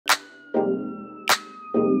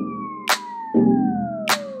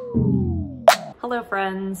Hello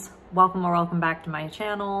friends, welcome or welcome back to my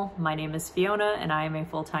channel. My name is Fiona and I am a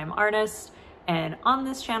full-time artist, and on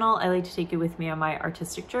this channel I like to take you with me on my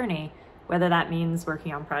artistic journey, whether that means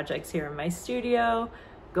working on projects here in my studio,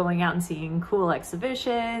 going out and seeing cool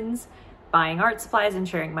exhibitions, buying art supplies and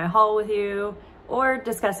sharing my haul with you, or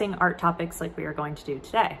discussing art topics like we are going to do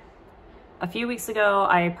today. A few weeks ago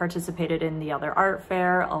I participated in the other art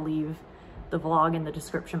fair. I'll leave the vlog in the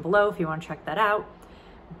description below if you want to check that out.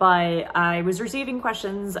 But I was receiving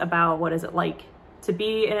questions about what is it like to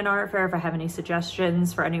be in an art fair, if I have any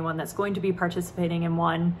suggestions for anyone that's going to be participating in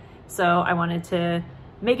one. So I wanted to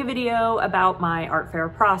make a video about my art fair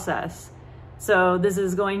process. So this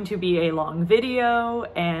is going to be a long video,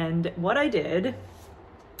 and what I did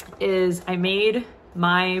is I made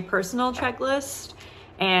my personal checklist,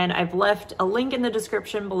 and I've left a link in the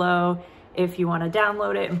description below if you want to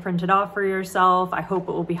download it and print it off for yourself. I hope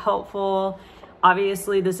it will be helpful.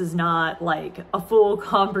 Obviously, this is not like a full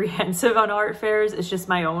comprehensive on art fairs. It's just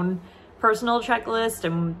my own personal checklist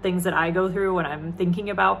and things that I go through when I'm thinking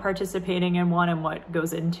about participating in one and what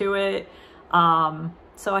goes into it.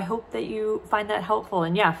 So I hope that you find that helpful,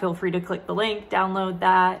 and yeah, feel free to click the link, download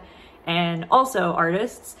that. And also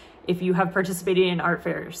artists, if you have participated in art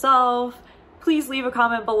fair yourself, please leave a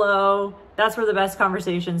comment below. That's where the best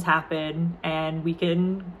conversations happen, and we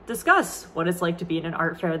can discuss what it's like to be in an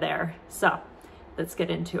art fair there. So let's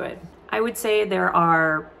get into it. I would say there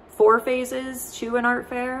are 4 phases to an art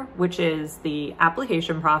fair, which is the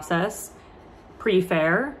application process,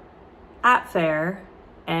 pre-fair, at fair,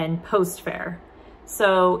 and post-fair.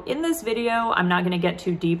 So in this video, I'm not going to get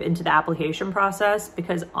too deep into the application process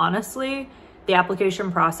because honestly, the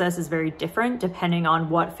application process is very different depending on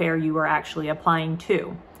what fair you are actually applying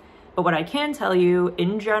to. But what I can tell you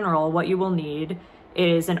in general, what you will need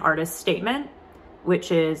is an artist statement,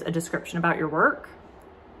 which is a description about your work,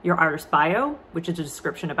 your artist bio, which is a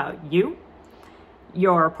description about you,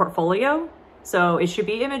 your portfolio, so it should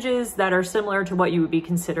be images that are similar to what you would be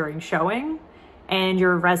considering showing, and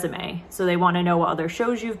your resume. So they want to know what other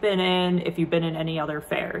shows you've been in, if you've been in any other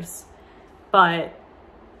fairs. But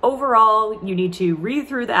overall, you need to read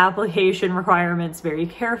through the application requirements very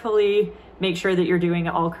carefully, make sure that you're doing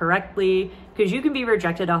it all correctly, because you can be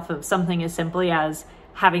rejected off of something as simply as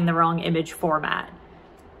having the wrong image format,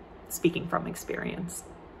 speaking from experience.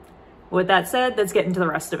 With that said, let's get into the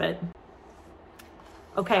rest of it.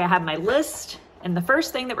 Okay, I have my list, and the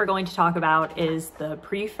first thing that we're going to talk about is the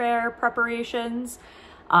pre-fair preparations,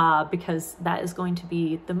 because that is going to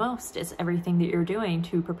be the most. It's everything that you're doing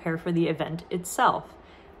to prepare for the event itself.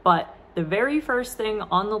 But the very first thing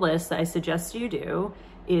on the list that I suggest you do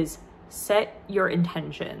is set your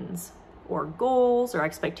intentions, or goals, or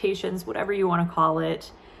expectations, whatever you want to call it.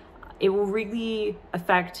 It will really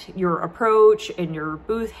affect your approach and your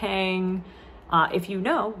booth hang. If you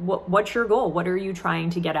know what's your goal, what are you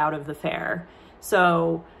trying to get out of the fair?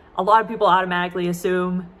 So a lot of people automatically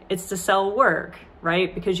assume it's to sell work,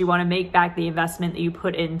 right? Because you want to make back the investment that you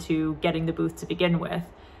put into getting the booth to begin with.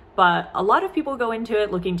 But a lot of people go into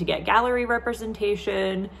it looking to get gallery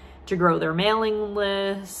representation, to grow their mailing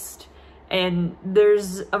list, and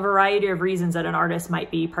there's a variety of reasons that an artist might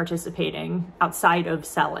be participating outside of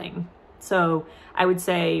selling. So I would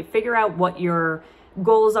say figure out what your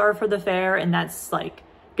goals are for the fair, and that's like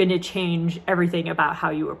gonna change everything about how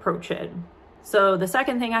you approach it. So the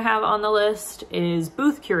second thing I have on the list is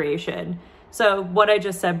booth curation. So what I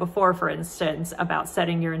just said before, for instance, about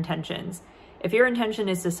setting your intentions. If your intention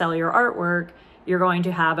is to sell your artwork, you're going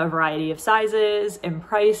to have a variety of sizes and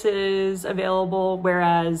prices available,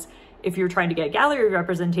 whereas if you're trying to get gallery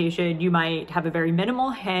representation, you might have a very minimal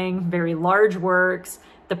hang, very large works.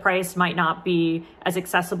 The price might not be as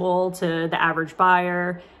accessible to the average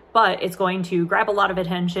buyer, but it's going to grab a lot of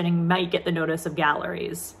attention and might get the notice of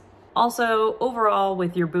galleries. Also, overall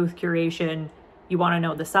with your booth curation, you want to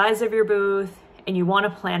know the size of your booth and you want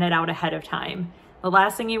to plan it out ahead of time. The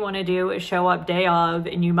last thing you want to do is show up day of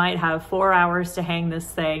and you might have 4 hours to hang this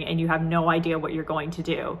thing and you have no idea what you're going to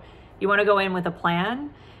do. You want to go in with a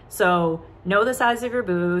plan. So know the size of your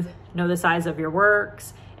booth, know the size of your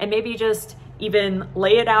works, and maybe just even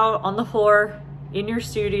lay it out on the floor in your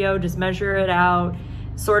studio, just measure it out,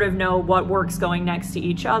 sort of know what work's going next to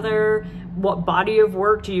each other, what body of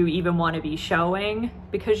work do you even want to be showing,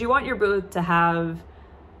 because you want your booth to have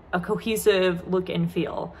a cohesive look and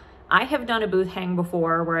feel. I have done a booth hang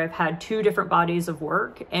before where I've had 2 different bodies of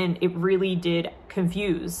work, and it really did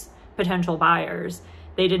confuse potential buyers.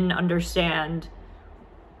 They didn't understand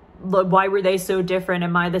why were they so different?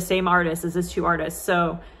 Am I the same artist? Is this 2 artists?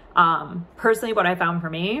 So personally, what I found for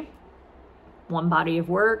me, 1 body of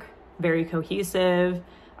work, very cohesive,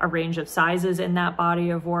 a range of sizes in that body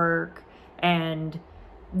of work. And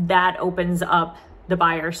that opens up the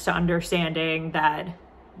buyers to understanding that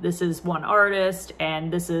this is one artist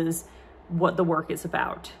and this is what the work is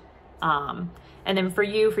about. And then for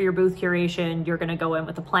you, for your booth curation, you're gonna go in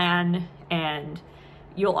with a plan, and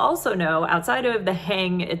you'll also know, outside of the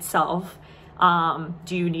hang itself,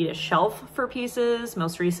 do you need a shelf for pieces?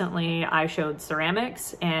 Most recently, I showed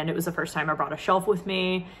ceramics, and it was the first time I brought a shelf with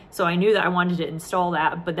me. So I knew that I wanted to install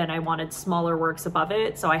that, but then I wanted smaller works above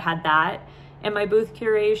it. So I had that in my booth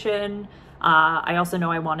curation. I also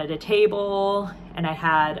know I wanted a table, and I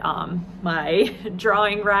had my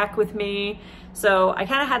drawing rack with me. So I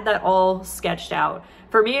kind of had that all sketched out.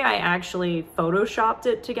 For me, I actually photoshopped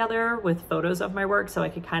it together with photos of my work so I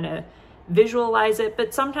could kind of visualize it,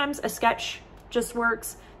 but sometimes a sketch just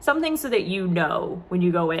works. Something so that you know when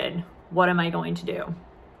you go in, what am I going to do?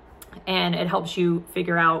 And it helps you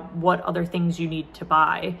figure out what other things you need to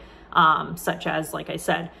buy, such as, like I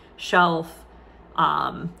said, shelf,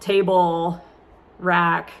 table,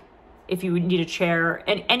 rack, if you need a chair,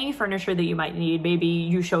 and any furniture that you might need. Maybe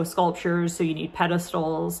you show sculptures, so you need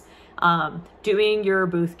pedestals. Doing your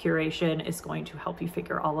booth curation is going to help you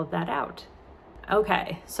figure all of that out.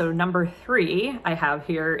 Okay, so number 3 I have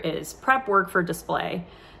here is prep work for display.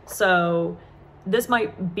 So this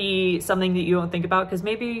might be something that you don't think about because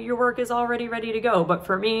maybe your work is already ready to go. But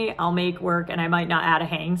for me, I'll make work and I might not add a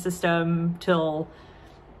hanging system till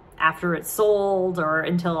after it's sold or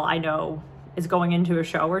until I know it's going into a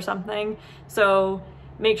show or something. So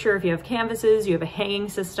make sure if you have canvases, you have a hanging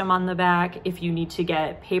system on the back. If you need to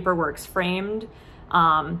get paperworks framed,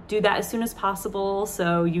 do that as soon as possible,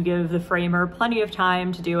 so you give the framer plenty of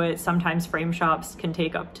time to do it. Sometimes frame shops can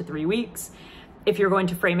take up to 3 weeks. If you're going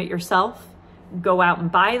to frame it yourself, go out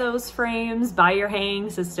and buy those frames, buy your hanging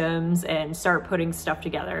systems, and start putting stuff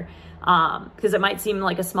together. Because it might seem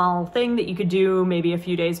like a small thing that you could do maybe a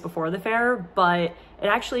few days before the fair, but it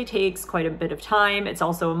actually takes quite a bit of time. It's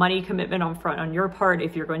also a money commitment on your part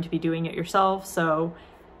if you're going to be doing it yourself. So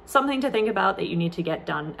something to think about that you need to get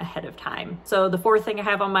done ahead of time. So the 4th thing I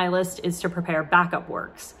have on my list is to prepare backup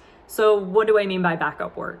works. So what do I mean by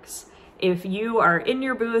backup works? If you are in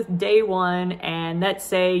your booth day 1 and let's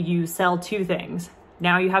say you sell 2 things,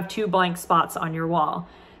 now you have 2 blank spots on your wall.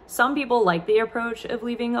 Some people like the approach of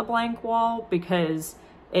leaving a blank wall because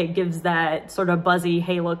it gives that sort of buzzy,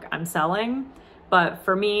 hey, look, I'm selling. But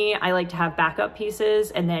for me, I like to have backup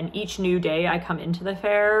pieces, and then each new day I come into the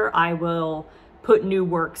fair, I will put new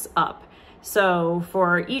works up. So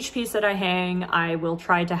for each piece that I hang, I will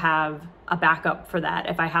try to have a backup for that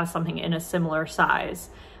if I have something in a similar size.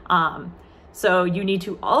 So you need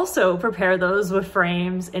to also prepare those with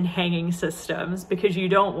frames and hanging systems, because you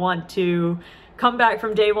don't want to come back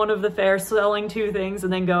from day 1 of the fair selling 2 things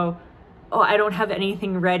and then go, oh, I don't have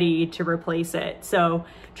anything ready to replace it. So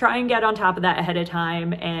try and get on top of that ahead of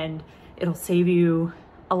time, and it'll save you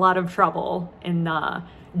a lot of trouble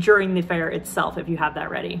during the fair itself if you have that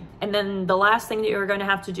ready. And then the last thing that you're going to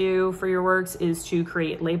have to do for your works is to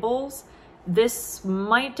create labels. This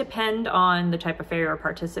might depend on the type of fair you're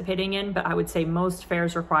participating in, but I would say most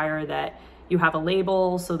fairs require that you have a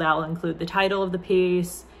label, so that'll include the title of the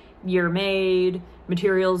piece, year made,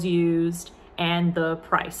 materials used, and the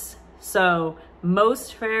price. So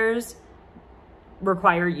most fairs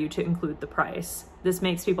require you to include the price. This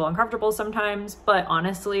makes people uncomfortable sometimes, but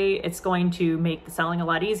honestly, it's going to make the selling a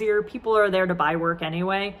lot easier. People are there to buy work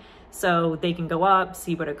anyway, so they can go up,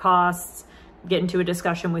 see what it costs, get into a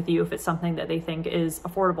discussion with you if it's something that they think is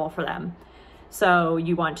affordable for them. So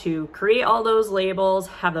you want to create all those labels,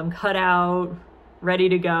 have them cut out, ready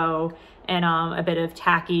to go, and a bit of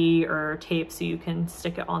tacky or tape so you can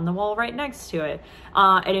stick it on the wall right next to it.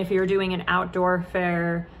 And if you're doing an outdoor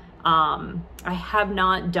fair, I have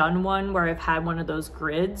not done one where I've had one of those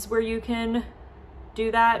grids where you can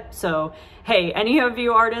do that. So, hey, any of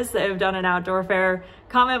you artists that have done an outdoor fair,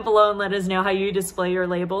 comment below and let us know how you display your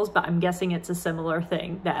labels, but I'm guessing it's a similar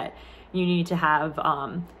thing that you need to have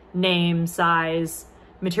name, size,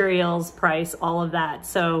 materials, price, all of that.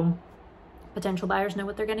 So potential buyers know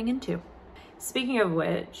what they're getting into. Speaking of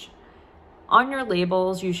which, on your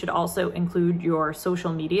labels, you should also include your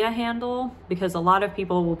social media handle, because a lot of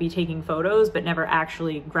people will be taking photos but never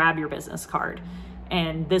actually grab your business card.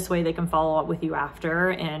 And this way they can follow up with you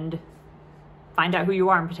after and find out who you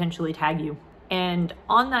are and potentially tag you. And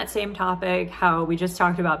on that same topic, how we just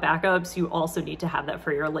talked about backups, you also need to have that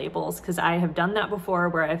for your labels, because I have done that before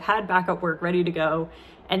where I've had backup work ready to go,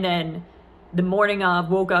 and then the morning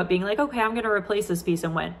of woke up being like, okay, I'm gonna replace this piece,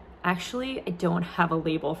 and went, actually, I don't have a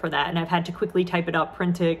label for that. And I've had to quickly type it up,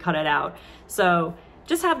 print it, cut it out. So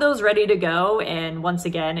just have those ready to go. And once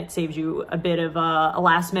again, it saves you a bit of a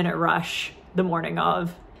last minute rush the morning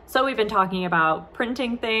of. So we've been talking about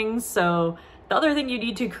printing things. So the other thing you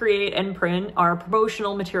need to create and print are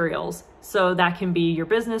promotional materials. So that can be your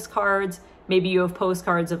business cards. Maybe you have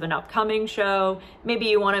postcards of an upcoming show. Maybe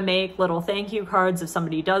you want to make little thank you cards if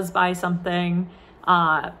somebody does buy something.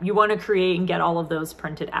 You want to create and get all of those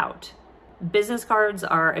printed out. Business cards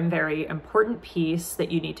are a very important piece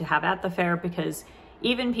that you need to have at the fair, because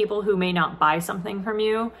even people who may not buy something from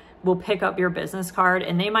you will pick up your business card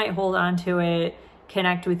and they might hold on to it,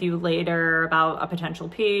 connect with you later about a potential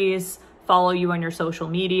piece, follow you on your social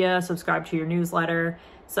media, subscribe to your newsletter.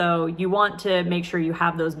 So you want to make sure you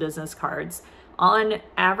have those business cards. On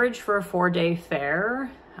average for a 4-day fair,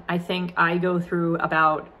 I think I go through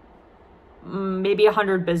about maybe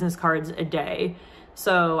 100 business cards a day.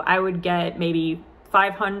 So I would get maybe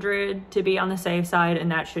 500 to be on the safe side, and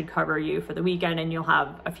that should cover you for the weekend, and you'll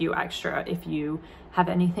have a few extra if you have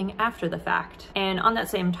anything after the fact. And on that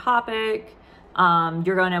same topic,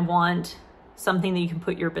 you're going to want something that you can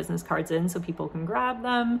put your business cards in so people can grab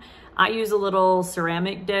them. I use a little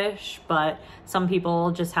ceramic dish, but some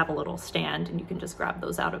people just have a little stand and you can just grab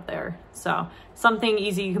those out of there. So something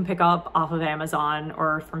easy you can pick up off of Amazon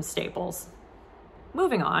or from Staples.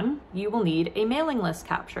 Moving on, you will need a mailing list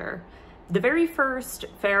capture. The very first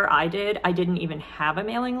fair I didn't even have a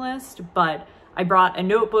mailing list, but I brought a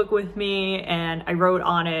notebook with me and I wrote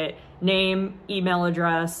on it name, email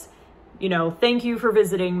address, thank you for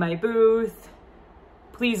visiting my booth.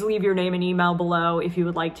 Please leave your name and email below if you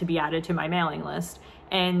would like to be added to my mailing list.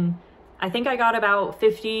 And I think I got about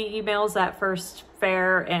 50 emails that first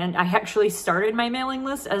fair, and I actually started my mailing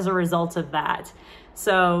list as a result of that.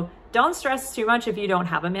 So don't stress too much if you don't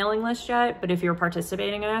have a mailing list yet, but if you're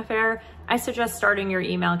participating in a fair, I suggest starting your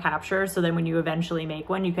email capture so then when you eventually make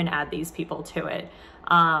one, you can add these people to it.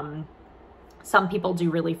 Some people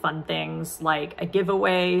do really fun things like a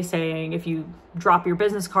giveaway saying if you drop your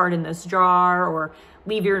business card in this jar or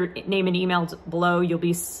leave your name and email below, you'll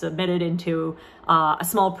be submitted into a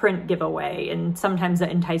small print giveaway. And sometimes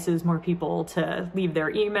that entices more people to leave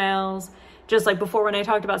their emails. Just like before when I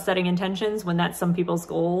talked about setting intentions, when that's some people's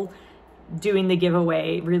goal, doing the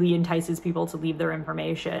giveaway really entices people to leave their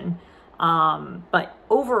information. But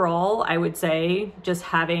overall, I would say just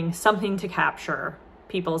having something to capture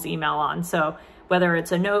people's email on. So whether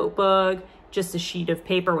it's a notebook, just a sheet of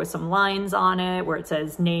paper with some lines on it where it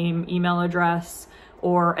says name, email address,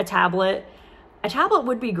 or a tablet. A tablet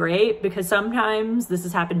would be great because sometimes, this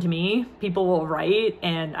has happened to me, people will write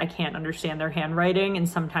and I can't understand their handwriting, and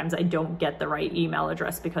sometimes I don't get the right email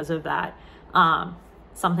address because of that.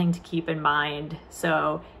 Something to keep in mind.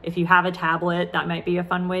 So if you have a tablet, that might be a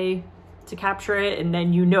fun way to capture it, and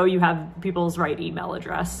then you have people's right email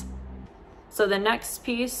address. So the next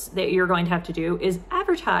piece that you're going to have to do is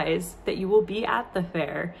advertise that you will be at the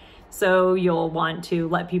fair. So you'll want to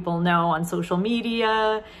let people know on social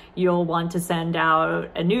media, you'll want to send out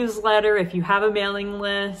a newsletter if you have a mailing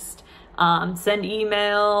list, send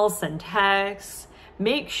emails, send texts.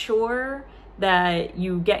 Make sure that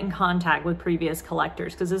you get in contact with previous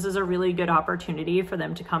collectors, because this is a really good opportunity for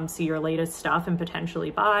them to come see your latest stuff and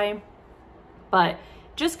potentially buy. But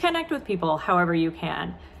just connect with people however you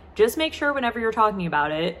can. Just make sure whenever you're talking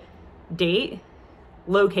about it, date,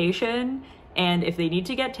 location, and if they need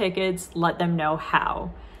to get tickets, let them know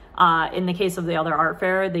how. In the case of the other art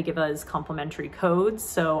fair, they give us complimentary codes.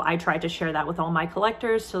 So I try to share that with all my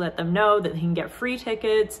collectors to let them know that they can get free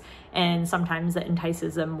tickets, and sometimes that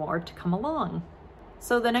entices them more to come along.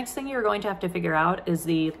 So the next thing you're going to have to figure out is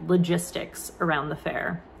the logistics around the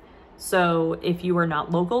fair. So if you are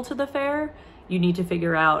not local to the fair, you need to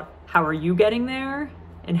figure out how are you getting there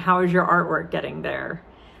and how is your artwork getting there.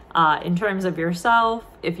 In terms of yourself,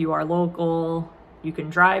 if you are local, you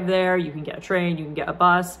can drive there, you can get a train, you can get a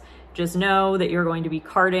bus. Just know that you're going to be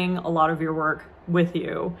carting a lot of your work with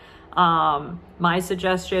you. My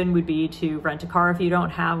suggestion would be to rent a car if you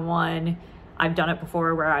don't have one. I've done it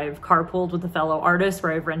before where I've carpooled with a fellow artist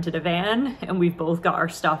where I've rented a van and we've both got our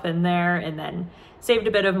stuff in there and then saved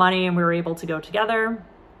a bit of money and we were able to go together.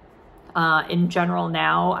 In general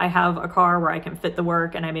now, I have a car where I can fit the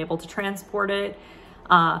work and I'm able to transport it.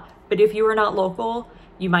 But if you are not local,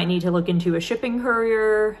 you might need to look into a shipping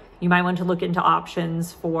courier. You might want to look into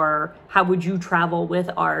options for how would you travel with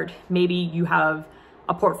art. Maybe you have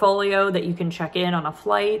a portfolio that you can check in on a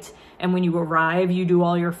flight, and when you arrive, you do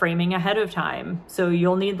all your framing ahead of time. So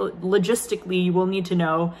you'll need, logistically, you will need to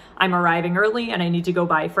know, I'm arriving early and I need to go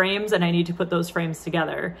buy frames and I need to put those frames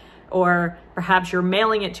together. Or perhaps you're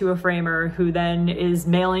mailing it to a framer who then is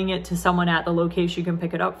mailing it to someone at the location you can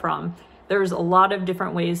pick it up from. There's a lot of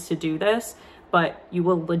different ways to do this, but you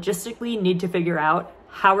will logistically need to figure out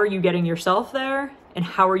how are you getting yourself there and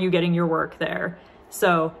how are you getting your work there.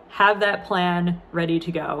 So have that plan ready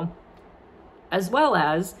to go, as well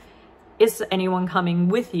as, is anyone coming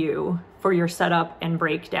with you for your setup and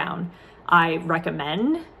breakdown? I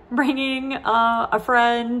recommend bringing a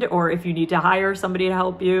friend, or if you need to hire somebody to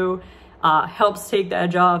help you, helps take the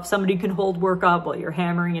edge off. Somebody can hold work up while you're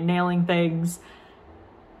hammering and nailing things.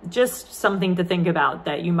 Just something to think about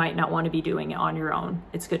that you might not want to be doing it on your own.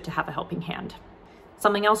 It's good to have a helping hand.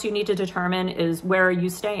 Something else you need to determine is, where are you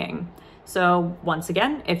staying? So once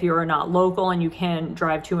again, if you're not local and you can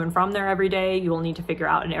drive to and from there every day, you will need to figure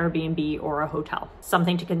out an Airbnb or a hotel.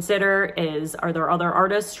 Something to consider is, are there other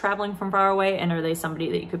artists traveling from far away, and are they somebody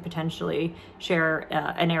that you could potentially share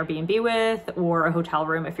an Airbnb with, or a hotel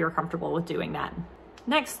room if you're comfortable with doing that.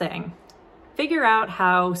 Next thing, figure out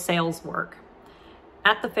how sales work.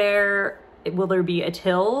 At the fair, will there be a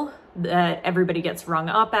till that everybody gets rung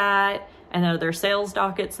up at, and are there sales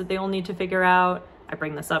dockets that they all need to figure out? I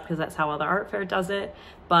bring this up because that's how other art fair does it,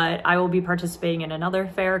 but I will be participating in another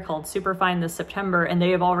fair called Superfine this September, and they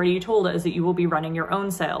have already told us that you will be running your own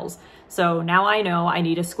sales. So now I know I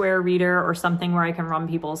need a Square reader or something where I can run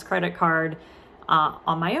people's credit card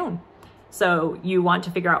on my own. So you want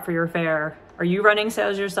to figure out for your fair, are you running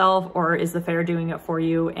sales yourself, or is the fair doing it for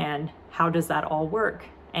you, and how does that all work?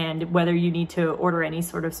 And whether you need to order any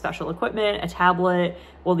sort of special equipment, a tablet,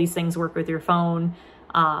 will these things work with your phone?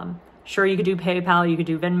 Sure, you could do PayPal, you could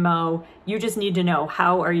do Venmo. You just need to know,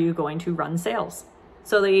 how are you going to run sales?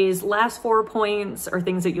 So these last 4 points are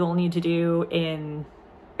things that you'll need to do in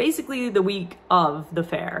basically the week of the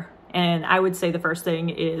fair. And I would say the first thing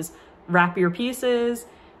is wrap your pieces,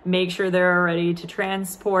 make sure they're ready to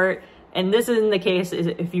transport. And this isn't the case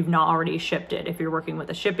if you've not already shipped it. If you're working with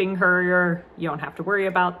a shipping courier, you don't have to worry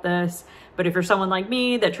about this. But if you're someone like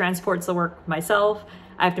me that transports the work myself,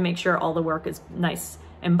 I have to make sure all the work is nice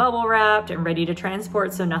and bubble wrapped and ready to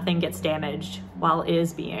transport so nothing gets damaged while it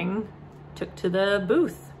is being took to the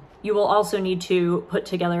booth. You will also need to put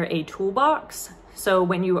together a toolbox. So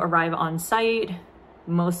when you arrive on site,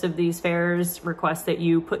 most of these fairs request that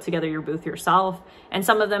you put together your booth yourself, and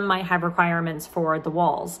some of them might have requirements for the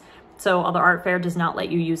walls. So other art fair does not let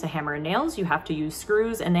you use a hammer and nails. You have to use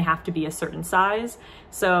screws, and they have to be a certain size.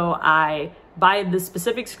 So I buy the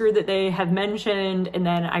specific screw that they have mentioned, and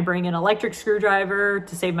then I bring an electric screwdriver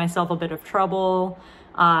to save myself a bit of trouble.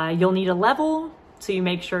 You'll need a level, so you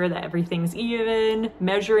make sure that everything's even,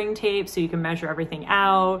 measuring tape so you can measure everything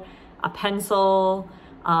out, a pencil,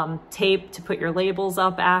 tape to put your labels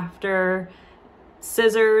up after,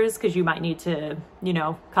 scissors, because you might need to,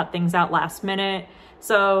 cut things out last minute.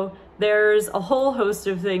 So there's a whole host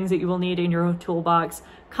of things that you will need in your toolbox.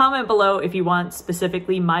 Comment below if you want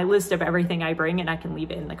specifically my list of everything I bring, and I can leave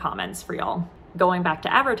it in the comments for y'all. Going back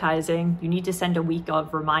to advertising, you need to send a week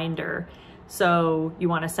of reminder. So you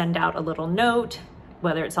want to send out a little note,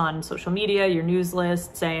 whether it's on social media, your news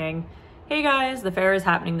list, saying, hey guys, the fair is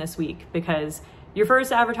happening this week, because your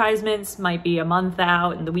first advertisements might be a month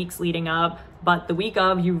out and the weeks leading up, but the week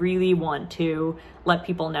of, you really want to let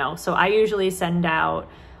people know. So I usually send out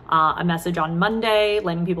a message on Monday,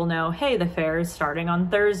 letting people know, hey, the fair is starting on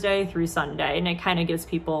Thursday through Sunday, and it kind of gives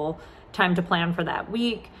people time to plan for that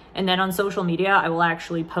week. And then on social media, I will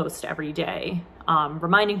actually post every day,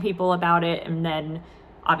 reminding people about it, and then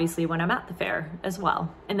obviously when I'm at the fair as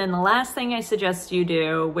well. And then the last thing I suggest you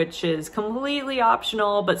do, which is completely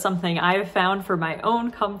optional, but something I've found for my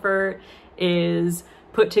own comfort, is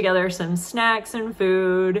put together some snacks and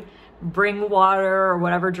food, bring water or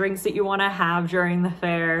whatever drinks that you want to have during the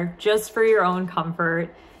fair, just for your own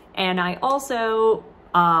comfort. And I also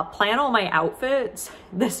plan all my outfits.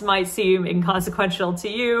 This might seem inconsequential to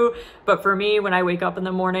you, but for me, when I wake up in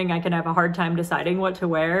the morning, I can have a hard time deciding what to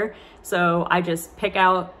wear. So I just pick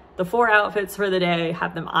out the 4 outfits for the day,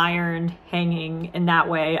 have them ironed, hanging, and that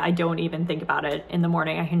way I don't even think about it in the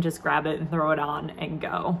morning. I can just grab it and throw it on and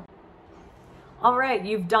go. All right,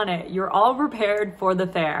 you've done it. You're all prepared for the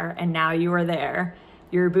fair, and now you are there.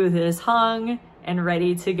 Your booth is hung and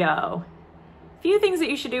ready to go. Few things that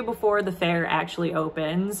you should do before the fair actually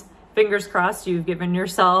opens. Fingers crossed you've given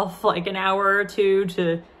yourself like an hour or two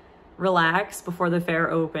to relax before the fair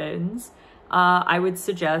opens. I would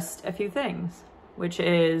suggest a few things, which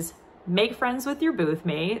is make friends with your booth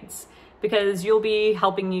mates, because you'll be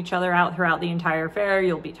helping each other out throughout the entire fair.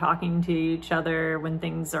 You'll be talking to each other when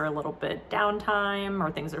things are a little bit downtime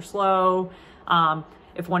or things are slow.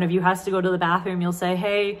 If one of you has to go to the bathroom, you'll say,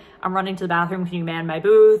 hey, I'm running to the bathroom, can you man my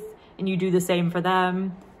booth? And you do the same for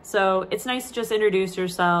them. So it's nice to just introduce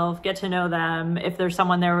yourself, get to know them. If there's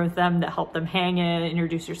someone there with them, that help them hang it,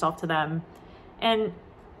 introduce yourself to them. And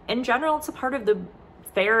in general, it's a part of the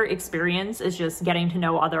fair experience is just getting to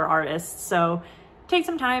know other artists. So take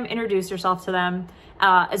some time, introduce yourself to them,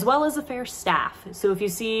 as well as the fair staff. So if you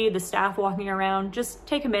see the staff walking around, just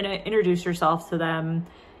take a minute, introduce yourself to them.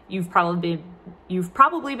 You've probably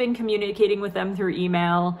been communicating with them through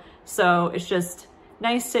email. So it's just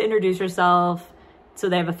nice to introduce yourself so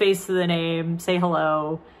they have a face to the name, say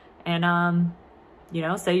hello, and you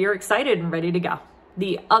know, say you're excited and ready to go.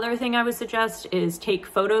 The other thing I would suggest is take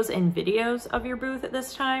photos and videos of your booth at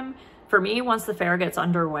this time. For me, once the fair gets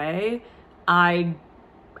underway, I'm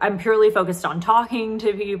purely focused on talking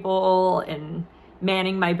to people and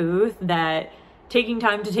manning my booth, that taking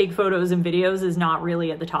time to take photos and videos is not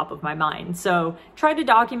really at the top of my mind. So try to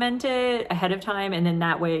document it ahead of time, and then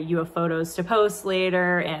that way you have photos to post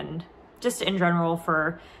later, and just in general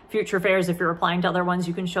for future fairs, if you're applying to other ones,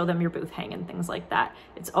 you can show them your booth hang and things like that.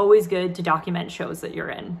 It's always good to document shows that you're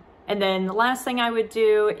in. And then the last thing I would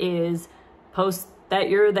do is post that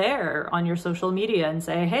you're there on your social media and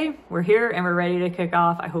say, hey, we're here and we're ready to kick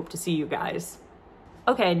off. I hope to see you guys.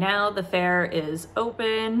 Okay, now the fair is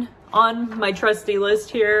open. On my trusty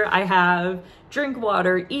list here, I have drink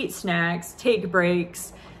water, eat snacks, take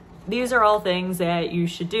breaks. These are all things that you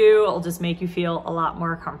should do. It'll just make you feel a lot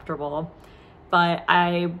more comfortable. But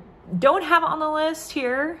I don't have it on the list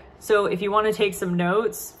here, so if you want to take some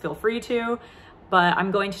notes, feel free to. But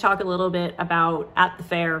I'm going to talk a little bit about at the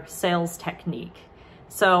fair sales technique.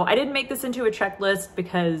 So I didn't make this into a checklist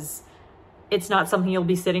because it's not something you'll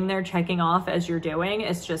be sitting there checking off as you're doing.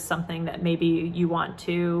 It's just something that maybe you want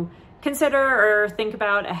to consider or think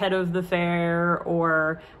about ahead of the fair,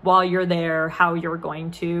 or while you're there, how you're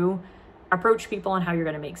going to approach people and how you're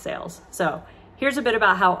going to make sales. So here's a bit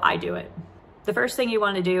about how I do it. The first thing you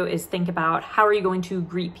want to do is think about how are you going to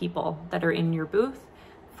greet people that are in your booth.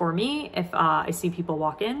 For me, if I see people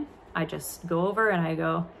walk in, I just go over and I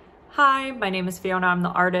go, hi, my name is Fiona, I'm the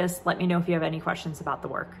artist. Let me know if you have any questions about the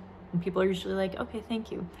work. And people are usually like, okay,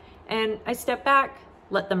 thank you. And I step back,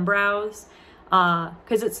 let them browse,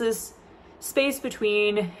 because it's this space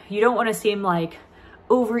between, you don't want to seem like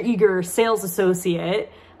overeager sales associate,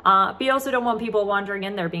 but you also don't want people wandering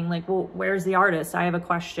in there being like, well, where's the artist? I have a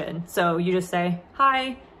question. So you just say,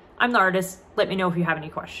 hi, I'm the artist. Let me know if you have any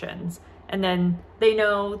questions. And then they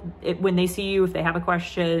know it, when they see you, if they have a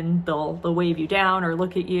question, they'll wave you down or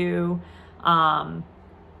look at you.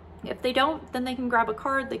 If they don't, then they can grab a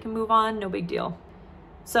card, they can move on, no big deal.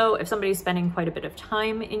 So if somebody's spending quite a bit of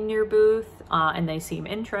time in your booth and they seem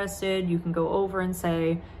interested, you can go over and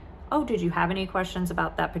say, oh, did you have any questions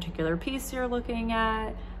about that particular piece you're looking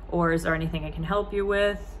at? Or is there anything I can help you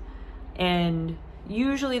with? And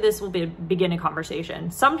usually this will begin a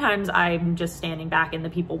conversation. Sometimes I'm just standing back and the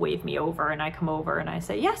people wave me over and I come over and I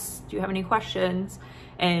say, yes, do you have any questions?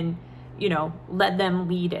 And, you know, let them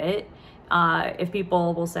lead it. If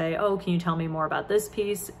people will say, oh, can you tell me more about this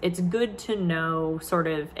piece? It's good to know sort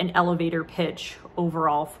of an elevator pitch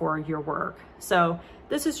overall for your work. So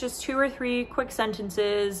this is just 2 or 3 quick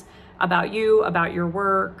sentences about you, about your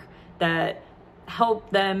work, that help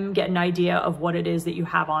them get an idea of what it is that you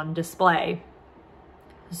have on display.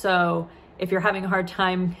 So if you're having a hard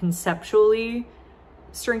time conceptually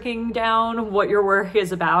shrinking down what your work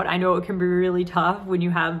is about, I know it can be really tough when you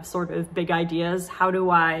have sort of big ideas. How do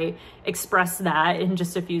I express that in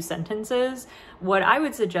just a few sentences? What I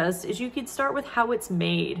would suggest is you could start with how it's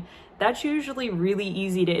made. That's usually really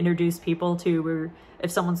easy to introduce people to, where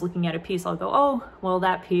if someone's looking at a piece, I'll go, oh, well,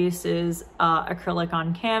 that piece is acrylic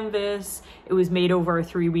on canvas. It was made over a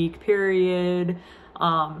 3-week period.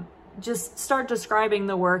 Just start describing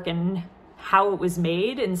the work and how it was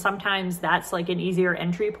made. And sometimes that's like an easier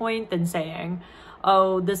entry point than saying,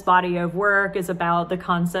 oh, this body of work is about the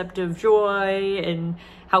concept of joy and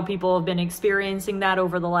how people have been experiencing that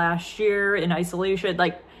over the last year in isolation.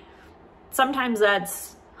 Like, sometimes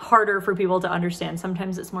that's harder for people to understand.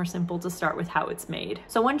 Sometimes it's more simple to start with how it's made.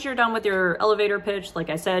 So once you're done with your elevator pitch, like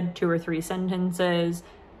I said, 2 or 3 sentences,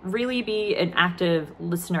 really be an active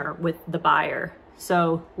listener with the buyer.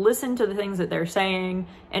 So listen to the things that they're saying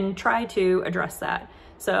and try to address that.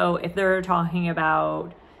 So if they're talking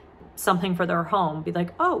about something for their home, be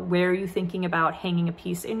like, oh, where are you thinking about hanging a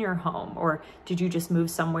piece in your home? Or did you just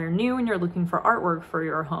move somewhere new and you're looking for artwork for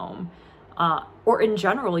your home? Or in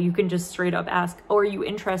general, you can just straight up ask, oh, are you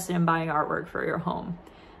interested in buying artwork for your home?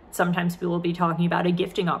 Sometimes people will be talking about a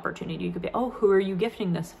gifting opportunity. You could be, oh, who are you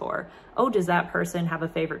gifting this for? Oh, does that person have a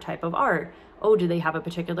favorite type of art? Oh, do they have a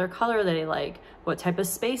particular color that they like? What type of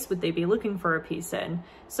space would they be looking for a piece in?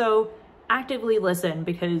 So actively listen,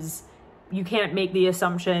 because you can't make the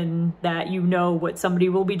assumption that you know what somebody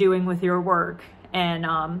will be doing with your work, and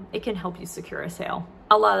it can help you secure a sale.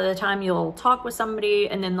 A lot of the time you'll talk with somebody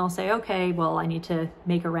and then they'll say, okay, well, I need to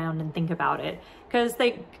make a round and think about it, because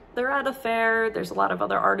they're at a fair, there's a lot of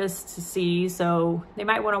other artists to see, so they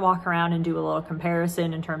might want to walk around and do a little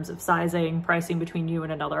comparison in terms of sizing, pricing between you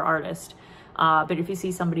and another artist. But if you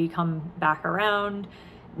see somebody come back around,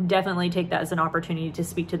 definitely take that as an opportunity to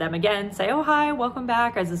speak to them again. Say, oh, hi, welcome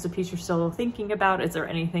back. Is this a piece you're still thinking about? Is there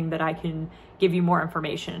anything that I can give you more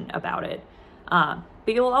information about it?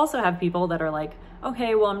 But you'll also have people that are like,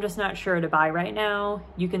 okay, well, I'm just not sure to buy right now.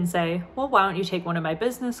 You can say, well, why don't you take one of my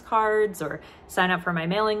business cards or sign up for my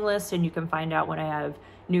mailing list, and you can find out when I have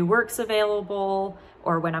new works available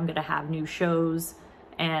or when I'm gonna have new shows,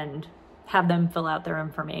 and have them fill out their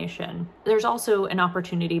information. There's also an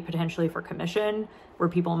opportunity potentially for commission, where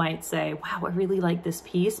people might say, wow, I really like this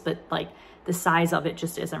piece, but like the size of it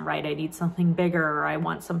just isn't right. I need something bigger, or I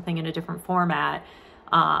want something in a different format.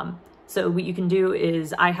 So what you can do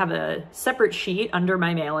is, I have a separate sheet under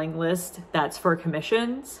my mailing list that's for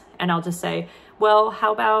commissions, and I'll just say, well,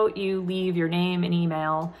 how about you leave your name and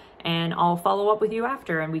email, and I'll follow up with you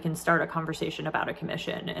after, and we can start a conversation about a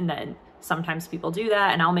commission. And then sometimes people do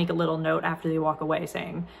that, and I'll make a little note after they walk away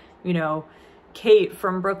saying, you know, Kate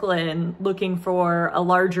from Brooklyn looking for a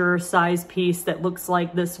larger size piece that looks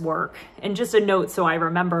like this work. And just a note so I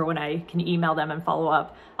remember when I can email them and follow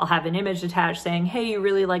up. I'll have an image attached saying, hey, you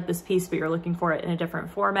really like this piece, but you're looking for it in a different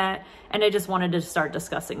format, and I just wanted to start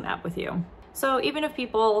discussing that with you. So even if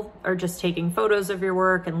people are just taking photos of your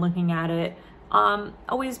work and looking at it,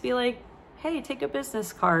 always be like, hey, take a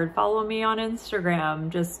business card, follow me on Instagram,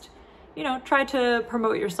 just, you know, try to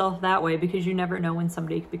promote yourself that way, because you never know when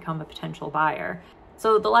somebody could become a potential buyer.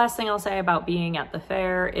 So the last thing I'll say about being at the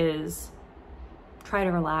fair is try to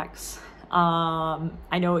relax.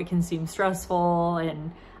 I know it can seem stressful,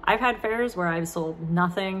 and I've had fairs where I've sold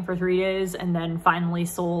nothing for 3 days and then finally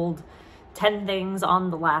sold 10 things on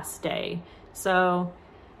the last day. So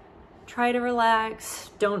try to relax.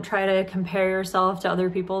 Don't try to compare yourself to other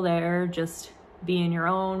people there. Just be in your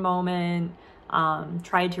own moment.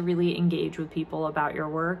 Try to really engage with people about your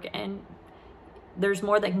work, and there's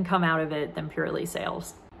more that can come out of it than purely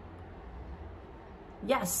sales.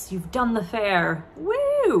 Yes, you've done the fair.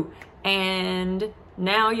 Woo! And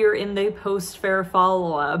now you're in the post-fair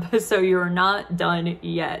follow-up, so you're not done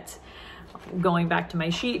yet. Going back to my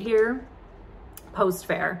sheet here,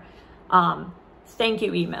 post-fair, thank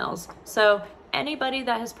you emails. So anybody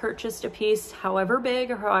that has purchased a piece, however big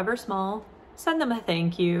or however small, send them a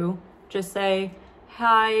thank you. Just say,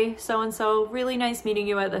 hi, so-and-so, really nice meeting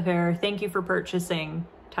you at the fair. Thank you for purchasing,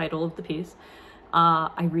 title of the piece.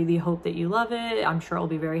 I really hope that you love it. I'm sure I'll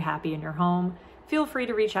be very happy in your home. Feel free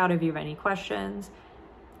to reach out if you have any questions.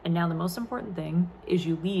 And now the most important thing is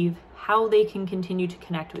you leave how they can continue to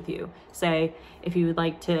connect with you. Say, if you would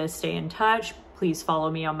like to stay in touch, please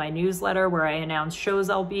follow me on my newsletter where I announce shows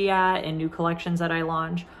I'll be at and new collections that I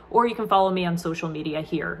launch, or you can follow me on social media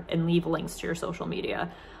here and leave links to your social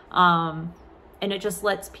media. And it just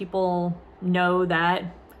lets people know that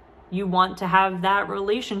you want to have that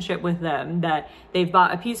relationship with them, that they've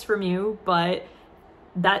bought a piece from you, but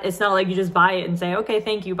that it's not like you just buy it and say, okay,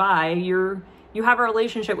 thank you, bye. You have a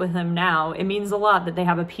relationship with them now. It means a lot that they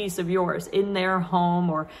have a piece of yours in their home,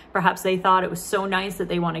 or perhaps they thought it was so nice that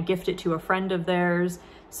they want to gift it to a friend of theirs.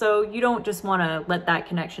 So you don't just want to let that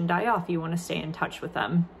connection die off. You want to stay in touch with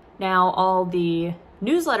them. Now, all the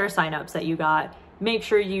newsletter signups that you got, make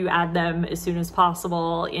sure you add them as soon as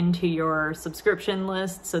possible into your subscription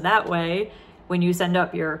list. So that way, when you send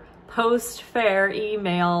up your post-fair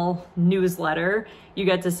email newsletter, you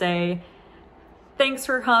get to say, thanks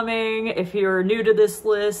for coming. If you're new to this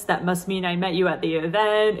list, that must mean I met you at the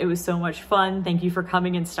event. It was so much fun. Thank you for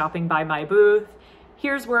coming and stopping by my booth.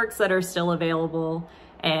 Here's works that are still available,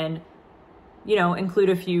 and, you know,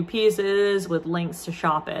 include a few pieces with links to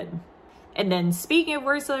shop it. And then speaking of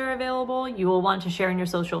works that are available, you will want to share in your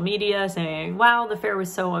social media saying, wow, the fair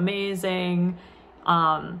was so amazing.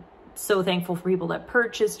 So thankful for people that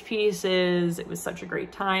purchased pieces. It was such a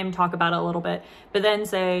great time. Talk about it a little bit, but then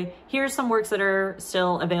say, here's some works that are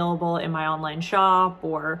still available in my online shop,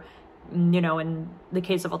 or, you know, in the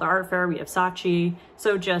case of the art fair, we have Saatchi.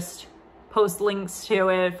 So just post links to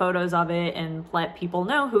it, photos of it, and let people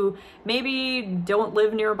know who maybe don't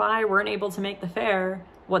live nearby, weren't able to make the fair,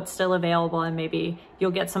 what's still available, and maybe you'll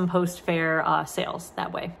get some post-fair sales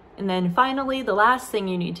that way. And then finally, the last thing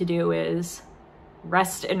you need to do is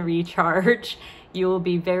rest and recharge. You will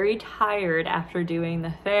be very tired after doing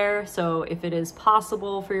the fair, so if it is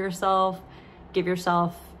possible for yourself, give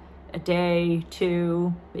yourself a day,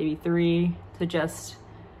 2, maybe 3 to just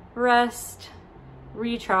rest,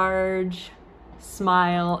 recharge,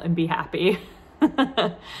 smile, and be happy.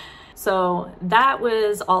 So that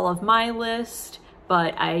was all of my list,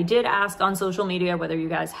 but I did ask on social media whether you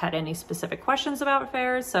guys had any specific questions about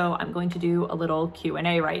fairs, so I'm going to do a little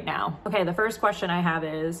Q&A right now. Okay, the first question I have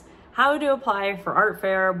is, how to apply for art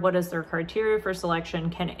fair? What is their criteria for selection?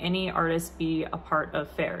 Can any artist be a part of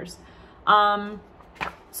fairs?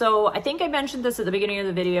 So I think I mentioned this at the beginning of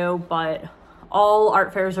the video, but all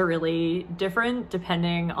art fairs are really different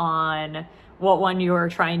depending on what one you are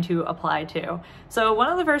trying to apply to. So one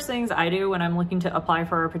of the first things I do when I'm looking to apply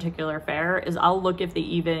for a particular fair is I'll look if they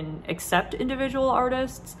even accept individual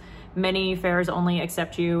artists. Many fairs only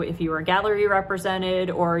accept you if you are gallery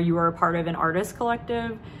represented or you are a part of an artist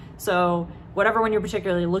collective. So whatever one you're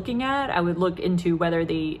particularly looking at, I would look into whether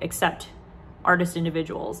they accept artist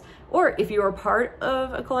individuals. Or if you are part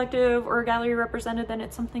of a collective or a gallery represented, then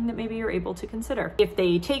it's something that maybe you're able to consider. If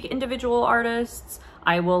they take individual artists,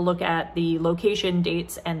 I will look at the location,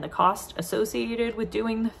 dates, and the cost associated with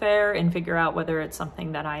doing the fair and figure out whether it's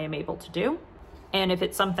something that I am able to do. And if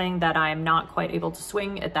it's something that I'm not quite able to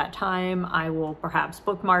swing at that time, I will perhaps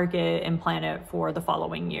bookmark it and plan it for the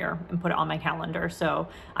following year and put it on my calendar. So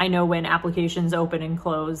I know when applications open and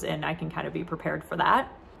close and I can kind of be prepared for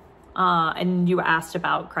that. And you asked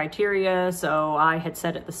about criteria. So I had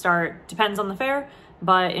said at the start, depends on the fair,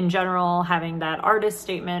 but in general, having that artist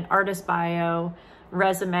statement, artist bio,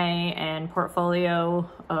 resume, and portfolio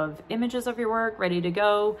of images of your work ready to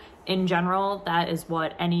go. In general, that is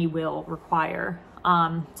what any will require.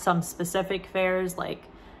 Some specific fairs, like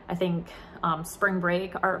I think Spring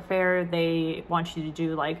Break Art Fair, they want you to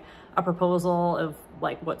do like a proposal of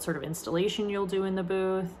like what sort of installation you'll do in the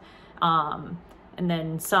booth. And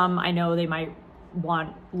then some, I know they might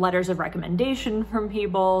want letters of recommendation from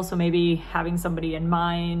people. So maybe having somebody in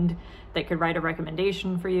mind that could write a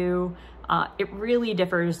recommendation for you. It really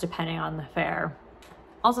differs depending on the fair.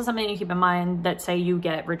 Also, something to keep in mind that say you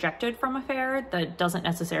get rejected from a fair, that doesn't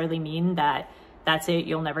necessarily mean that that's it,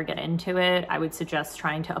 you'll never get into it. I would suggest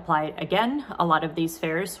trying to apply it again. A lot of these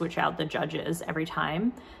fairs switch out the judges every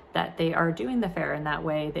time that they are doing the fair, and that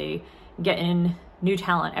way they get in new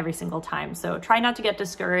talent every single time. So try not to get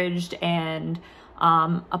discouraged and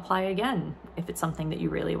apply again if it's something that you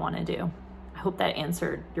really want to do. I hope that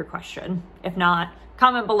answered your question. If not,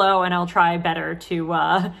 comment below and I'll try better to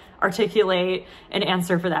articulate an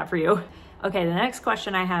answer for that for you. Okay, the next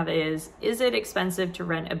question I have is it expensive to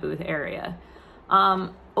rent a booth area?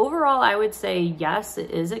 Overall, I would say yes,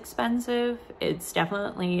 it is expensive. It's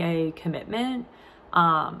definitely a commitment.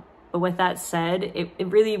 But with that said, it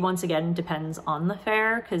really, once again, depends on the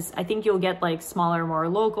fair, because I think you'll get like smaller, more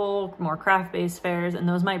local, more craft-based fairs, and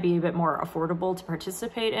those might be a bit more affordable to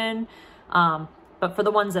participate in. But for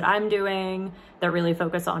the ones that I'm doing that really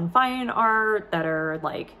focus on fine art, that are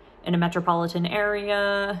like in a metropolitan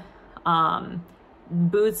area,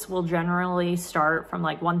 booths will generally start from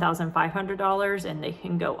like $1,500 and they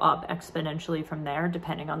can go up exponentially from there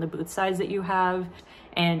depending on the booth size that you have.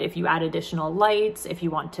 And if you add additional lights, if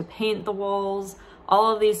you want to paint the walls,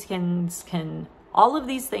 all of these things can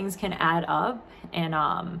add up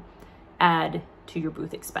and add to your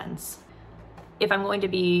booth expense. If I'm going to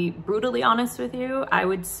be brutally honest with you, I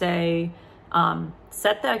would say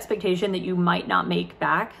set the expectation that you might not make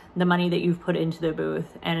back the money that you've put into the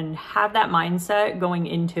booth, and have that mindset going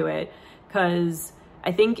into it. Because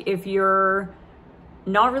I think if you're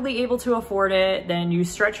not really able to afford it, then you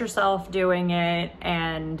stretch yourself doing it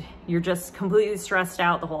and you're just completely stressed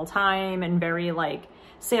out the whole time and very like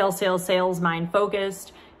sales mind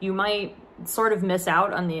focused. You might sort of miss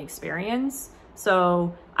out on the experience.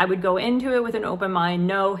 So I would go into it with an open mind,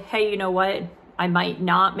 know, hey, you know what? I might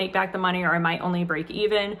not make back the money, or I might only break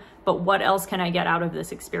even, but what else can I get out of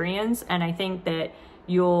this experience? And I think that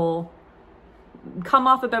you'll come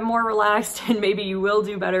off a bit more relaxed and maybe you will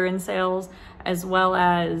do better in sales, as well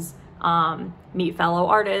as meet fellow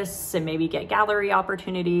artists and maybe get gallery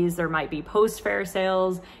opportunities. There might be post-fair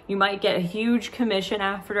sales. You might get a huge commission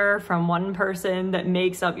after from one person that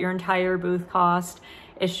makes up your entire booth cost.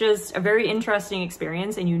 It's just a very interesting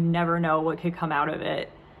experience and you never know what could come out of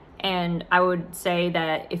it. And I would say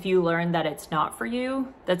that if you learn that it's not for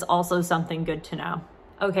you, that's also something good to know.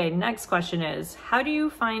 Okay, next question is, how do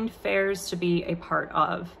you find fairs to be a part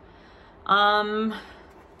of?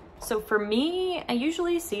 So for me, I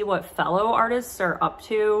usually see what fellow artists are up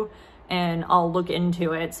to and I'll look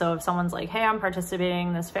into it. So if someone's like, hey, I'm participating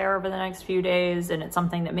in this fair over the next few days and it's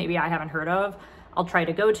something that maybe I haven't heard of, I'll try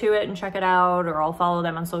to go to it and check it out, or I'll follow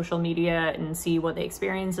them on social media and see what the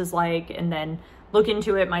experience is like, and then look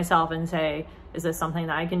into it myself and say, is this something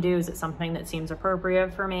that I can do? Is it something that seems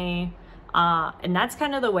appropriate for me? And that's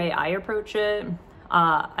kind of the way I approach it.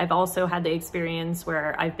 I've also had the experience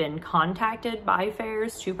where I've been contacted by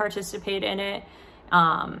fairs to participate in it.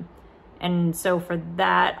 And so for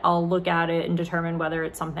that, I'll look at it and determine whether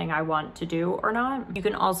it's something I want to do or not. You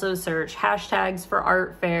can also search hashtags for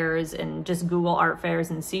art fairs and just Google art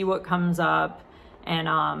fairs and see what comes up.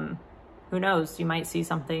 And who knows, you might see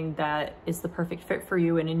something that is the perfect fit for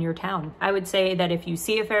you and in your town. I would say that if you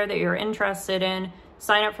see a fair that you're interested in,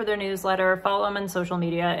 sign up for their newsletter, follow them on social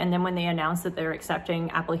media, and then when they announce that they're accepting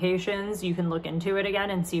applications, you can look into it again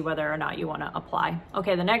and see whether or not you want to apply.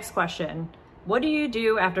 Okay, the next question. What do you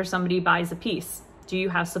do after somebody buys a piece? Do you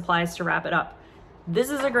have supplies to wrap it up? This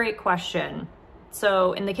is a great question.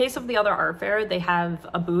 So in the case of the other art fair, they have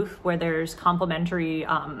a booth where there's complimentary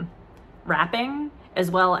wrapping as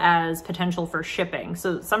well as potential for shipping.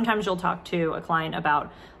 So sometimes you'll talk to a client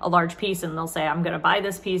about a large piece and they'll say, I'm gonna buy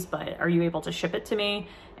this piece, but are you able to ship it to me?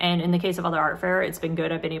 And in the case of other art fair, it's been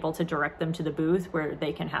good. I've been able to direct them to the booth where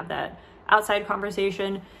they can have that outside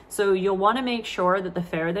conversation. So you'll wanna make sure that the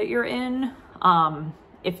fair that you're in,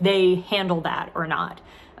 if they handle that or not.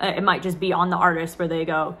 It might just be on the artist where they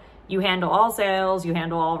go, you handle all sales, you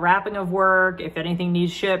handle all wrapping of work. If anything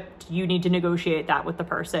needs shipped, you need to negotiate that with the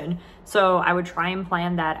person. So I would try and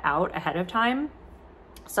plan that out ahead of time.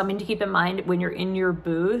 Something to keep in mind, when you're in your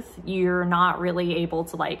booth, you're not really able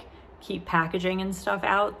to like keep packaging and stuff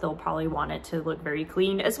out. They'll probably want it to look very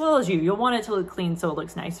clean, as well as you. You'll want it to look clean so it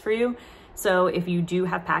looks nice for you. So if you do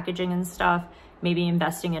have packaging and stuff, maybe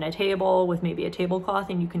investing in a table with maybe a tablecloth,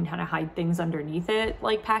 and you can kind of hide things underneath it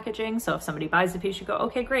like packaging. So if somebody buys the piece, you go,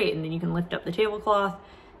 okay, great. And then you can lift up the tablecloth,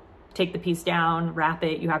 take the piece down, wrap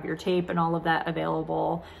it. You have your tape and all of that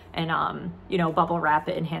available, and you know, bubble wrap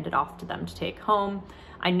it and hand it off to them to take home.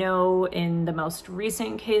 I know in the most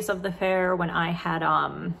recent case of the fair, when I had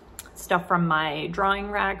stuff from my drawing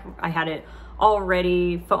rack, I had it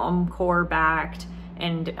already foam core backed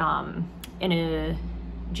and in a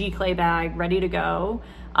G-clay bag ready to go.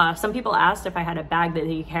 Some people asked if I had a bag that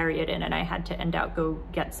they carry it in, and I had to end out go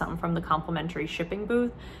get some from the complimentary shipping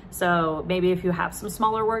booth. So maybe if you have some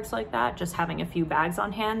smaller works like that, just having a few bags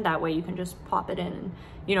on hand, that way you can just pop it in and,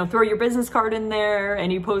 you know, throw your business card in there,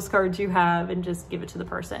 any postcards you have, and just give it to the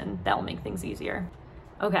person. That'll make things easier.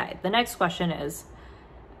 Okay, the next question is,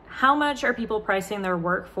 how much are people pricing their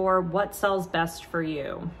work for? What sells best for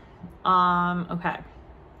you? Okay.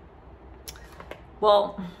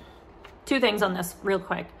 Well, two things on this real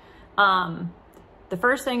quick. The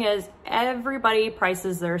first thing is everybody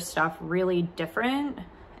prices their stuff really different.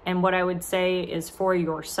 And what I would say is, for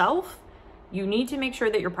yourself, you need to make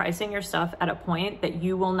sure that you're pricing your stuff at a point that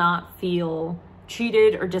you will not feel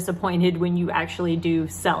cheated or disappointed when you actually do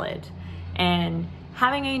sell it. And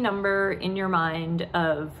having a number in your mind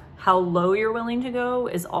of how low you're willing to go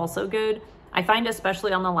is also good. I find,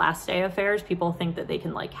 especially on the last day of fairs, people think that they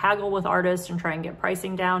can like haggle with artists and try and get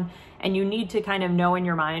pricing down. And you need to kind of know in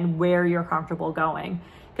your mind where you're comfortable going.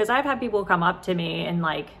 Because I've had people come up to me and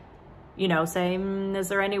like, you know, say, is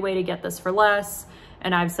there any way to get this for less?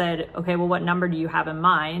 And I've said, okay, well, what number do you have in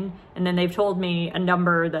mind? And then they've told me a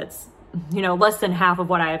number that's, you know, less than half of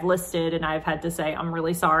what I have listed. And I've had to say, I'm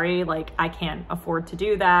really sorry, like I can't afford to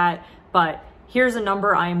do that, but here's a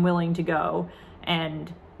number I'm willing to go,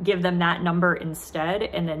 and give them that number instead,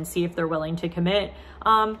 and then see if they're willing to commit.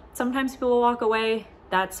 Sometimes people will walk away,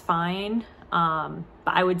 that's fine. But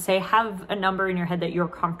I would say have a number in your head that you're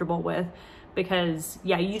comfortable with, because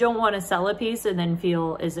yeah, you don't want to sell a piece and then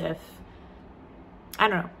feel as if, I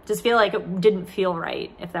don't know, just feel like it didn't feel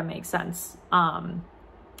right, if that makes sense. And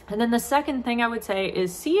then the second thing I would say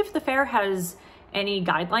is see if the fair has any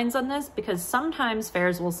guidelines on this, because sometimes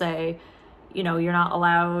fairs will say, you know, you're not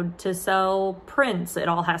allowed to sell prints. It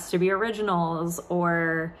all has to be originals,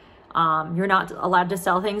 or you're not allowed to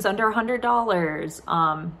sell things under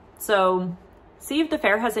 $100. So see if the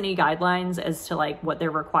fair has any guidelines as to like what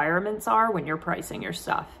their requirements are when you're pricing your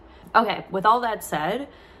stuff. Okay, with all that said,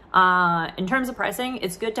 in terms of pricing,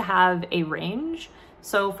 it's good to have a range.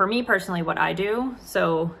 So for me personally, what I do,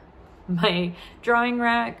 so my drawing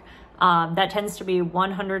rack, that tends to be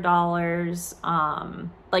 $100,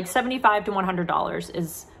 like $75 to $100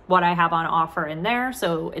 is what I have on offer in there.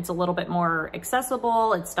 So it's a little bit more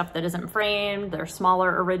accessible. It's stuff that isn't framed. They're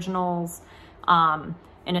smaller originals. And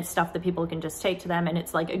it's stuff that people can just take to them. And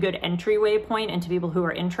it's like a good entryway point into people who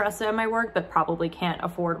are interested in my work, but probably can't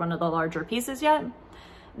afford one of the larger pieces yet.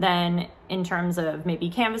 Then in terms of maybe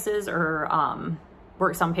canvases or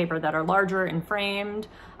works on paper that are larger and framed.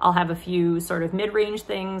 I'll have a few sort of mid-range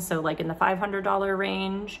things, so like in the $500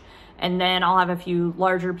 range. And then I'll have a few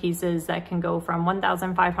larger pieces that can go from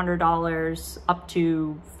 $1,500 up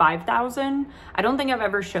to $5,000. I don't think I've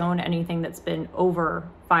ever shown anything that's been over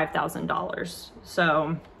 $5,000.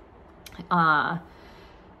 So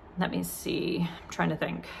let me see, I'm trying to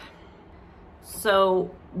think.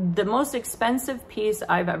 So the most expensive piece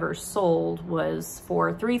I've ever sold was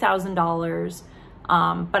for $3,000.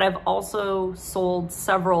 But I've also sold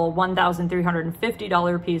several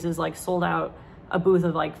 $1,350 pieces, like sold out a booth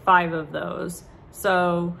of like 5 of those.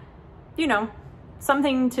 So, you know,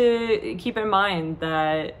 something to keep in mind,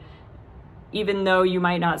 that even though you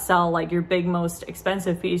might not sell like your big, most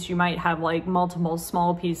expensive piece, you might have like multiple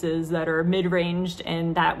small pieces that are mid-ranged,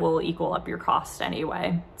 and that will equal up your cost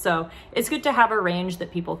anyway. So it's good to have a range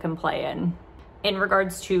that people can play in. In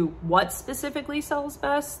regards to what specifically sells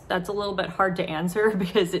best, that's a little bit hard to answer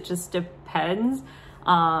because it just depends.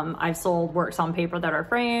 I've sold works on paper that are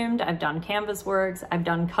framed. I've done canvas works. I've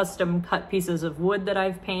done custom cut pieces of wood that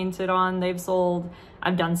I've painted on, they've sold.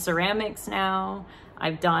 I've done ceramics now.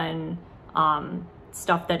 I've done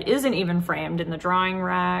stuff that isn't even framed in the drawing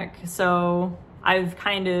rack. So I've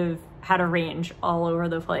kind of had a range all over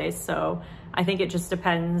the place. So I think it just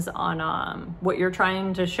depends on what you're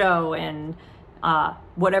trying to show, and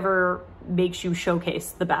whatever makes you showcase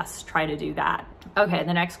the best, try to do that. Okay,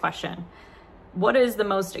 the next question. What is the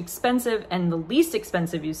most expensive and the least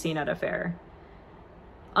expensive you've seen at a fair?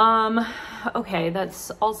 Okay, that's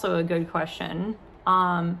also a good question.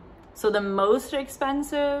 So the most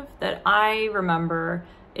expensive that I remember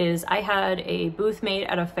is I had a booth mate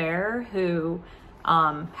at a fair who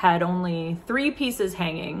had only 3 pieces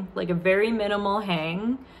hanging, like a very minimal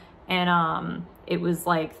hang. And it was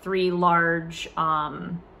like 3 large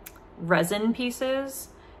resin pieces,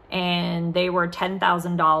 and they were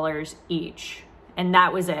 $10,000 each. And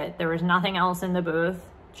that was it. There was nothing else in the booth,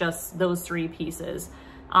 just those 3 pieces.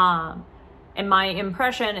 And my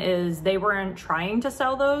impression is they weren't trying to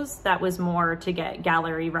sell those. That was more to get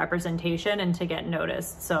gallery representation and to get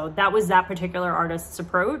noticed. So that was that particular artist's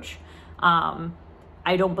approach.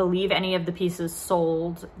 I don't believe any of the pieces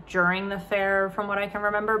sold during the fair from what I can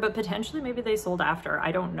remember, but potentially maybe they sold after,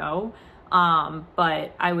 I don't know.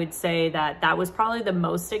 But I would say that that was probably the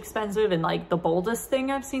most expensive and like the boldest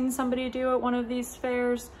thing I've seen somebody do at one of these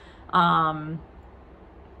fairs.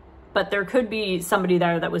 But there could be somebody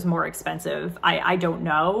there that was more expensive. I don't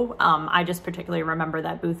know. I just particularly remember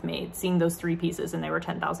that booth mate seeing those 3 pieces and they were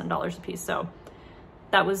 $10,000 a piece. So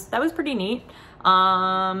that was pretty neat.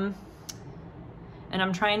 And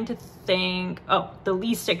I'm trying to think, oh, the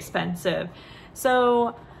least expensive.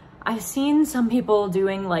 So I've seen some people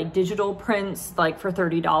doing like digital prints like for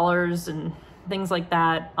 $30 and things like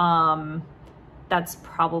that. That's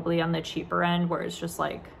probably on the cheaper end, where it's just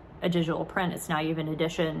like a digital print. It's not even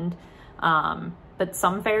editioned. But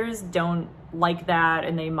some fairs don't like that,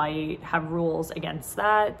 and they might have rules against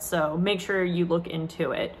that. So make sure you look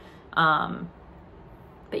into it.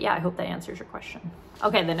 But yeah, I hope that answers your question.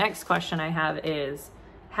 Okay, the next question I have is,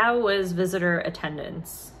 how was visitor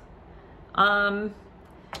attendance?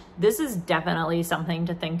 This is definitely something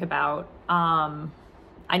to think about.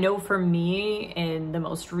 I know for me, in the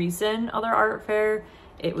most recent other art fair,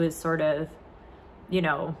 it was sort of, you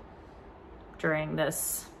know, during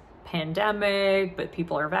this pandemic, but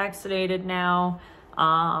people are vaccinated now.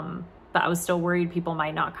 But I was still worried people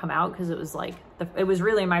might not come out, because it was like, it was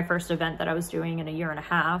really my first event that I was doing in a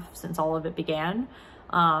 1.5 years since all of it began.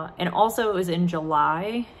 And also it was in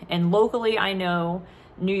July, and locally I know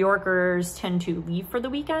New Yorkers tend to leave for the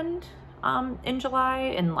weekend in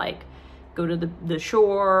July and like go to the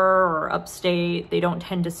shore or upstate. They don't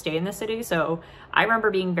tend to stay in the city. So I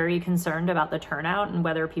remember being very concerned about the turnout and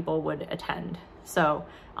whether people would attend. So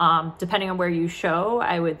depending on where you show,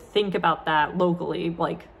 I would think about that locally.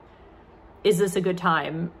 Like, is this a good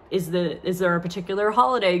time? Is there a particular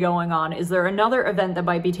holiday going on? Is there another event that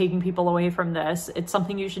might be taking people away from this? It's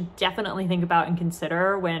something you should definitely think about and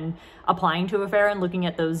consider when applying to a fair and looking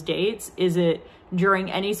at those dates. Is it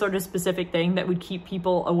during any sort of specific thing that would keep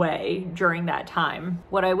people away during that time?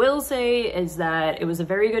 What I will say is that it was a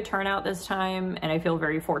very good turnout this time, and I feel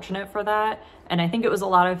very fortunate for that. And I think it was a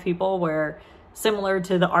lot of people where, similar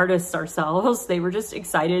to the artists ourselves, they were just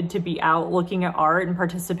excited to be out looking at art and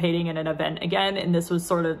participating in an event again, and this was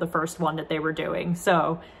sort of the first one that they were doing.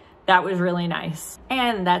 So that was really nice.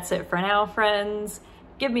 And that's it for now, friends.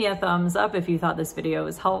 Give me a thumbs up if you thought this video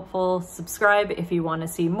was helpful. Subscribe if you want to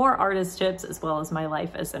see more artist tips as well as my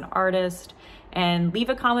life as an artist. And leave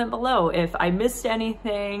a comment below if I missed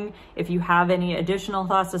anything. If you have any additional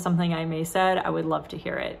thoughts to something I may have said, I would love to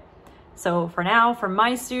hear it. So for now, from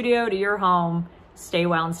my studio to your home, stay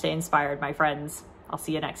well and stay inspired, my friends. I'll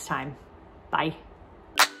see you next time. Bye.